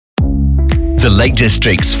The Lake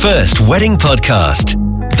District's first wedding podcast,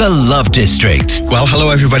 The Love District. Well,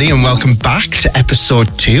 hello everybody and welcome back to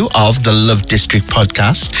episode 2 of the Love District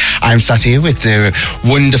podcast. I'm sat here with the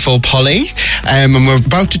wonderful Polly and we're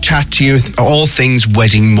about to chat to you all things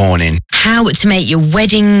wedding morning. How to make your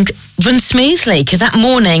wedding run smoothly, because that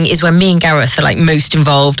morning is when me and Gareth are like most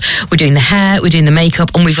involved. We're doing the hair, we're doing the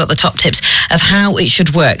makeup, and we've got the top tips of how it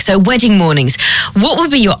should work. So wedding mornings, what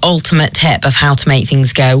would be your ultimate tip of how to make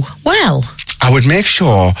things go well? I would make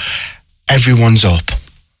sure everyone's up.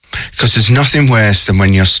 Because there's nothing worse than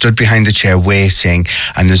when you're stood behind the chair waiting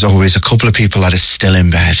and there's always a couple of people that are still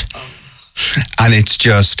in bed. And it's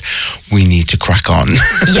just, we need to crack on.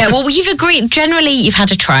 Yeah, well, you've agreed, generally you've had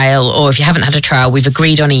a trial, or if you haven't had a trial, we've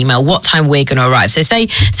agreed on email what time we're going to arrive. So say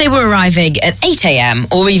we're arriving at 8 a.m,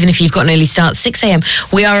 or even if you've got an early start, 6 a.m,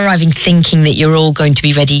 we are arriving thinking that you're all going to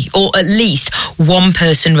be ready, or at least one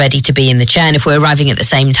person ready to be in the chair. And if we're arriving at the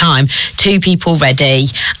same time, 2 people ready,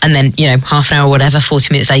 and then, half an hour or whatever,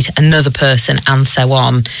 40 minutes later, another person, and so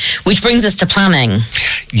on. Which brings us to planning.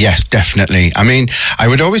 Yes, definitely. I mean, I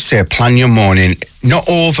would always say plan your morning, not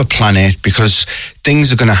over plan it, because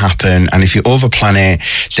things are going to happen, and if you over plan it,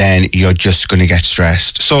 then you're just going to get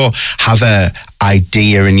stressed. So have a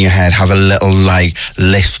idea in your head, have a little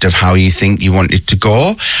list of how you think you want it to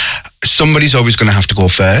go. Somebody's always going to have to go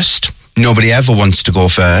first. Nobody ever wants to go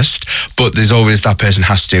first, but there's always that person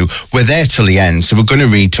has to. We're there till the end, so we're going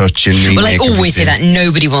to retouch and remake. Well, I always say that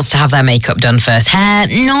nobody wants to have their makeup done first. Hair,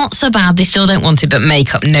 not so bad, they still don't want it, but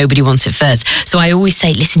makeup, nobody wants it first. So I always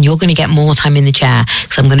say, listen, you're going to get more time in the chair,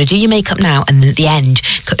 because I'm going to do your makeup now, and then at the end,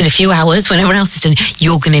 in a few hours, when everyone else is done,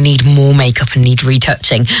 you're going to need more makeup and need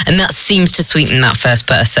retouching. And that seems to sweeten that first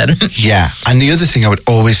person. Yeah, and the other thing I would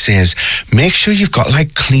always say is, make sure you've got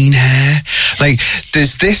clean hair.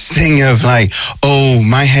 There's this thing of oh,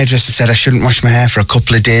 my hairdresser said I shouldn't wash my hair for a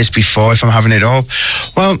couple of days before if I'm having it up.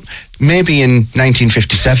 Well, maybe in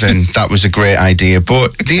 1957 that was a great idea,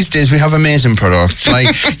 but these days we have amazing products.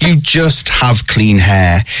 You just have clean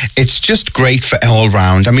hair. It's just great for all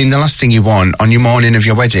round. I mean, the last thing you want on your morning of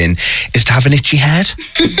your wedding is to have an itchy head.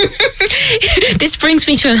 This brings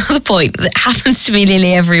me to another point that happens to me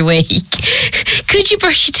nearly every week. Could you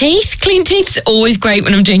brush your teeth? Clean teeth is always great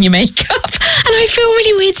when I'm doing your makeup. And I feel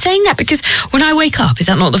really weird saying that, because when I wake up, is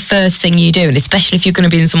that not the first thing you do? And especially if you're going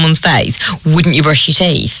to be in someone's face, wouldn't you brush your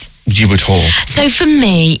teeth? You would hope. So for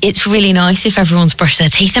me, it's really nice if everyone's brushed their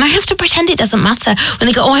teeth, and I have to pretend it doesn't matter. When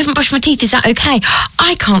they go, oh, I haven't brushed my teeth, is that okay?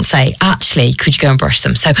 I can't say, actually, could you go and brush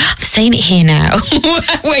them? So I'm saying it here now,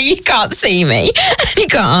 where you can't see me and you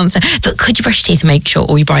can't answer. But could you brush your teeth and make sure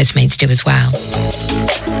all your bridesmaids do as well?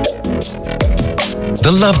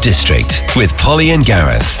 The Love District with Polly and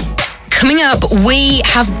Gareth. Coming up, we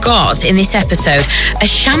have got, in this episode, a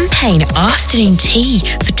champagne afternoon tea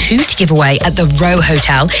for 2 to give away at the Row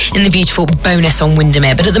Hotel in the beautiful Bowness on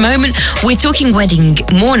Windermere. But at the moment, we're talking wedding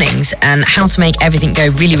mornings and how to make everything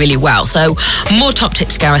go really, really well. So, more top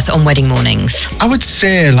tips, Gareth, on wedding mornings. I would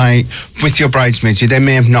say, with your bridesmaids, they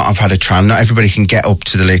may not have had a trial. Not everybody can get up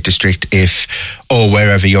to the Lake District or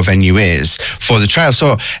wherever your venue is for the trial.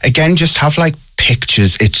 So, again, just have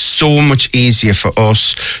pictures. It's so much easier for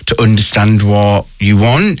us to understand what you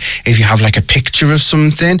want if you have a picture of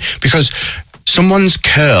something, because someone's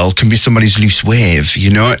curl can be somebody's loose wave.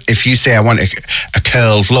 If you say I want a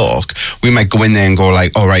curled look, we might go in there and go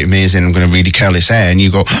all right, amazing, I'm going to really curl his hair, and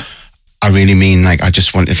you go, I really mean I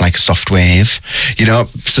just wanted a soft wave,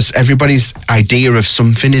 so everybody's idea of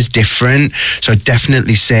something is different. So I'd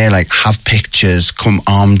definitely say have pictures, come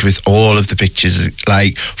armed with all of the pictures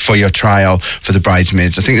for your trial for the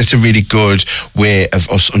bridesmaids. I think that's a really good way of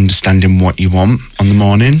us understanding what you want on the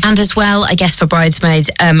morning. And as well, I guess for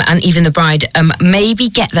bridesmaids and even the bride, maybe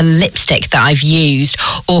get the lipstick that I've used,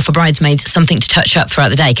 or for bridesmaids, something to touch up throughout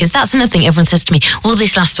the day, because that's another thing everyone says to me, will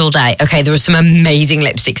this last all day? Okay, there are some amazing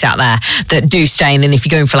lipsticks out there that do stain, and if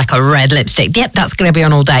you're going for a red lipstick, yep, that's going to be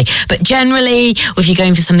on all day. But generally, if you're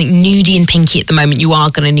going for something nudie and pinky at the moment, you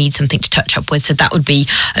are going to need something to touch up with, so that would be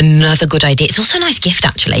another good idea. It's also a nice gift,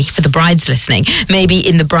 actually, for the brides listening. Maybe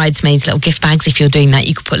in the bridesmaids' little gift bags, if you're doing that,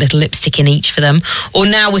 you could put a little lipstick in each for them. Or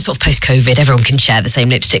now we're sort of post-COVID, everyone can share the same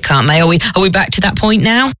lipstick, can't they? Are we back to that point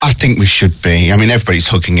now? I think we should be. I mean, everybody's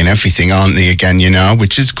hugging and everything, aren't they, again,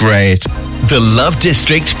 which is great. The Love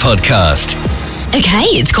District Podcast.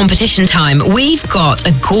 Okay, it's competition time. We've got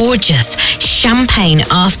a gorgeous champagne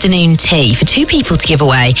afternoon tea for 2 people to give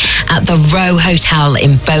away at the Row Hotel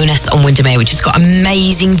in Bowness on Windermere, which has got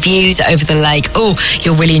amazing views over the lake. Oh,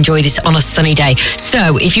 you'll really enjoy this on a sunny day.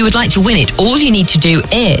 So if you would like to win it, all you need to do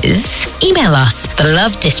is email us,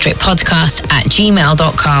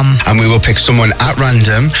 thelovedistrictpodcast@gmail.com. And we will pick someone at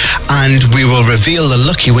random and we will reveal the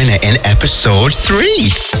lucky winner in episode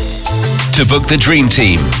 3. To book the dream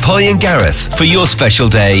team, Polly and Gareth, for your special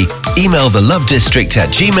day, email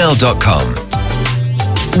thelovedistrict@gmail.com.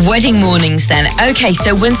 Wedding mornings then. Okay,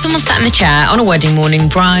 so when someone's sat in the chair on a wedding morning,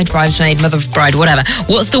 bride, bridesmaid, mother of bride, whatever,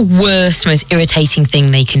 what's the worst, most irritating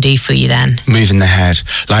thing they can do for you then? Moving their head.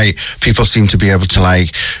 Like, people seem to be able to,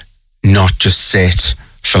 like, not just sit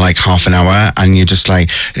for like half an hour, and you're just like,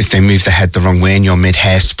 if they move their head the wrong way and you're mid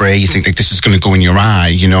hairspray, you think like this is going to go in your eye,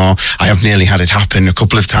 you know. I have nearly had it happen a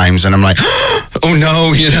couple of times and I'm like, oh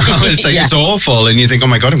no, you know, it's like, it's awful, and you think, oh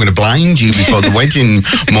my God, I'm going to blind you before the wedding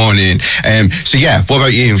morning. So yeah, what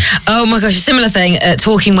about you? Oh my gosh, a similar thing,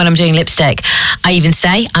 talking when I'm doing lipstick. I even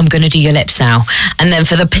say, I'm going to do your lips now. And then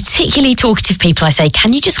for the particularly talkative people, I say,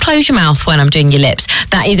 can you just close your mouth when I'm doing your lips?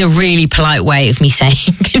 That is a really polite way of me saying,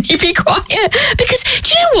 can you be quiet? Because do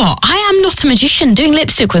you know what? I am not a magician doing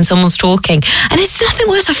lipstick when someone's talking. And it's nothing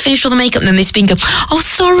worse. I've finished all the makeup and then they speak and go, oh,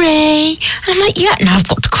 sorry. And I'm like, yeah, now I've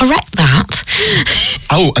got to correct that.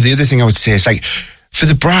 Oh, the other thing I would say is like, for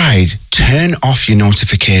the bride, turn off your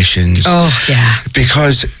notifications. Oh, yeah.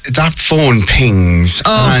 Because that phone pings.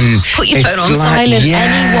 Oh, and put your phone on like, silent,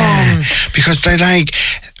 anyone. Because they're like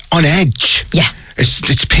on edge. Yeah.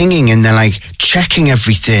 It's pinging and they're like checking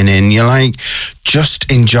everything, and you're like, just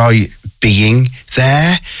enjoy being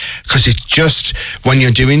there. Because it's just, when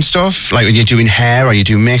you're doing stuff, like when you're doing hair or you're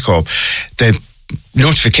doing makeup, the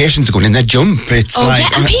notifications are going in, they jump. It's like,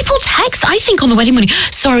 yeah, and people text, I think, on the wedding morning,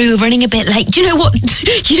 sorry, we're running a bit late. Do you know what?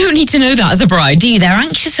 You don't need to know that as a bride, do you? They're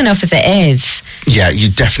anxious enough as it is. Yeah, you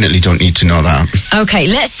definitely don't need to know that. Okay,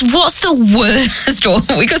 what's the worst, or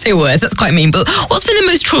we could say worst, that's quite mean, but what's been the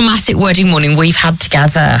most traumatic wedding morning we've had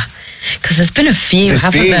together? Because there's been a few,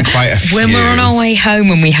 quite a few. When we're on our way home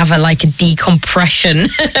and we have a decompression.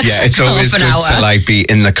 Yeah, it's always good to like be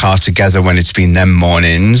in the car together when it's been them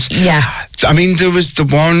mornings. Yeah. I mean, there was the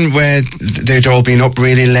one where they'd all been up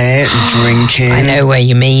really late and drinking. I know where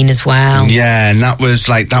you mean as well. Yeah, and that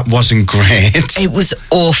wasn't great. It was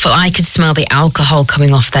awful. I could smell the alcohol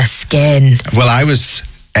coming off their skin. Well, I was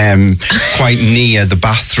quite near the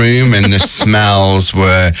bathroom and the smells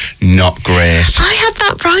were not great. I had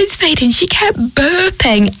that bridesmaid and she kept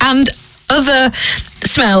burping and other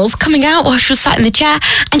smells coming out while she was sat in the chair,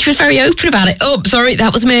 and she was very open about it. Oh, sorry,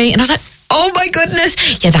 that was me. And I was like, oh my goodness.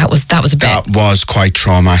 Yeah, that was a bit. That was quite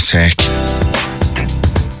traumatic.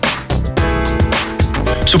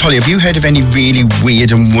 So, Polly, have you heard of any really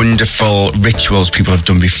weird and wonderful rituals people have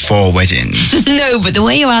done before weddings? No, but the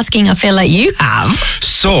way you're asking, I feel like you have.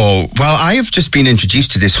 So, well, I have just been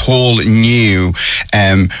introduced to this whole new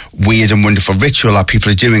weird and wonderful ritual that people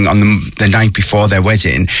are doing on the night before their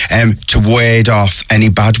wedding to ward off any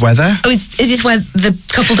bad weather. Oh, is this where the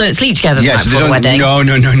couple don't sleep together the night so before the wedding?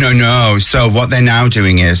 No. So what they're now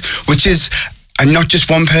doing is, which is... and not just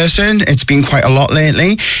one person, it's been quite a lot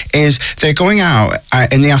lately, is they're going out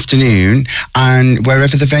in the afternoon and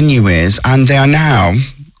wherever the venue is, and they are now,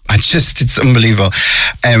 it's unbelievable,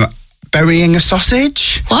 burying a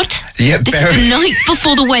sausage. What? Yeah, this is the night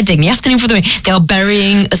before the wedding, the afternoon before the wedding. They are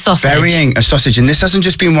burying a sausage. Burying a sausage, and this hasn't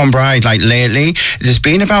just been one bride. Like lately, there's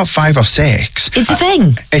been about 5 or 6. It's a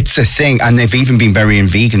thing. It's a thing, and they've even been burying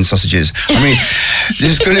vegan sausages. I mean,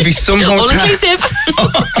 there's going to be some all inclusive.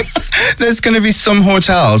 There's going to be some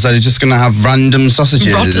hotels that are just going to have random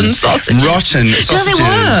sausages. Rotten sausages. Do they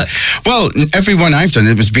work? Well, everyone I've done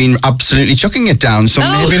it has been absolutely chucking it down, so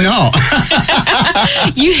maybe not.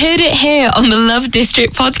 You heard it here on the Love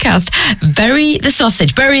District podcast. Burying the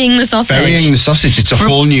sausage. Burying the sausage, it's a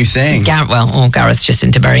whole new thing. Gareth's just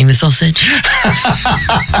into burying the sausage.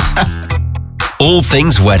 All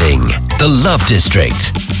things wedding. The Love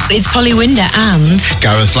District. It's Polly Winder and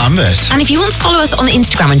Gareth Lambert. And if you want to follow us on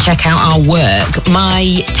Instagram and check out our work,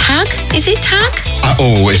 my tag, is it tag?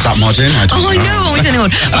 Is that modern? I know, it's anyone.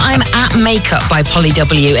 But I'm at Makeup by Polly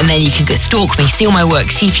W, and then you can stalk me, see all my work,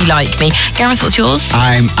 see if you like me. Gareth, what's yours?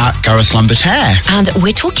 I'm at Gareth Lambert Hair. And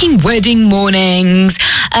we're talking wedding mornings.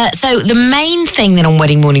 So the main thing then on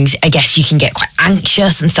wedding mornings, I guess you can get quite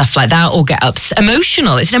anxious and stuff like that, or get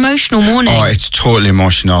emotional. It's an emotional morning. Oh, it's totally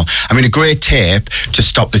emotional. I mean, a great tip to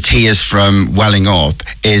stop the tears from welling up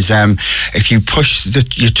is if you push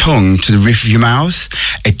your tongue to the roof of your mouth,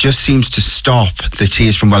 it just seems to stop the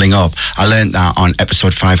tears from welling up. I learned that on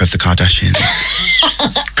episode 5 of The Kardashians.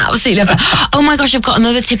 Absolutely love that. Oh my gosh, I've got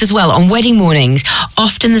another tip as well. On wedding mornings,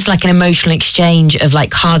 often there's like an emotional exchange of like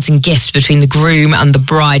cards and gifts between the groom and the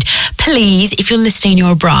bride. Please, if you're listening and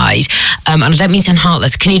you're a bride, and I don't mean to sound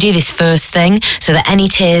heartless, can you do this first thing so that any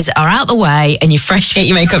tears are out the way and you're fresh to get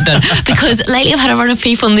your makeup done? Because lately I've had a run of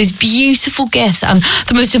people on these beautiful gifts and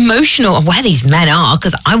the most emotional, where these men are,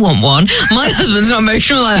 because I want one. My husband's not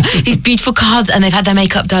emotional. These beautiful cards, and they've had their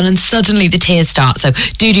makeup done and suddenly the tears start. So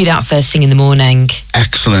do that first thing in the morning.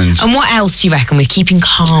 Excellent. And what else do you reckon with keeping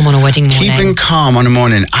calm on a wedding morning? Keeping calm on a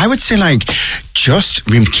morning, I would say just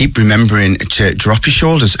keep remembering to drop your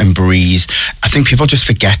shoulders and breathe. I think people just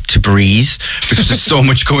forget to breathe because there's so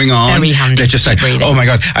much going on. Very handy. They're just like, breathing. Oh my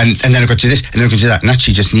God, and then I've got to do this, and then I've got to do that. And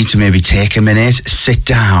actually just need to maybe take a minute, sit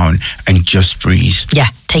down and just breathe. Yeah,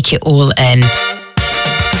 take it all in.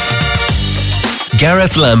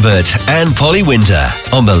 Gareth Lambert and Polly Winter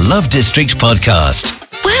on the Love District podcast.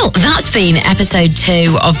 Well, that's been episode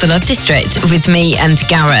 2 of The Love District with me and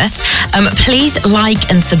Gareth. Please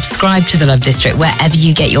like and subscribe to The Love District wherever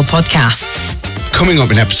you get your podcasts. Coming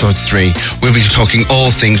up in episode 3, we'll be talking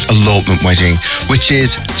all things elopement wedding, which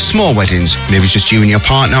is small weddings. Maybe it's just you and your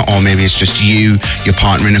partner, or maybe it's just you, your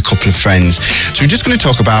partner, and a couple of friends. So we're just going to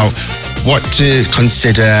talk about what to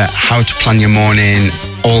consider, how to plan your morning,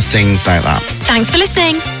 all things like that. Thanks for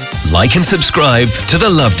listening. Like and subscribe to The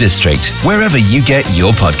Love District wherever you get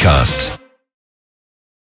your podcasts.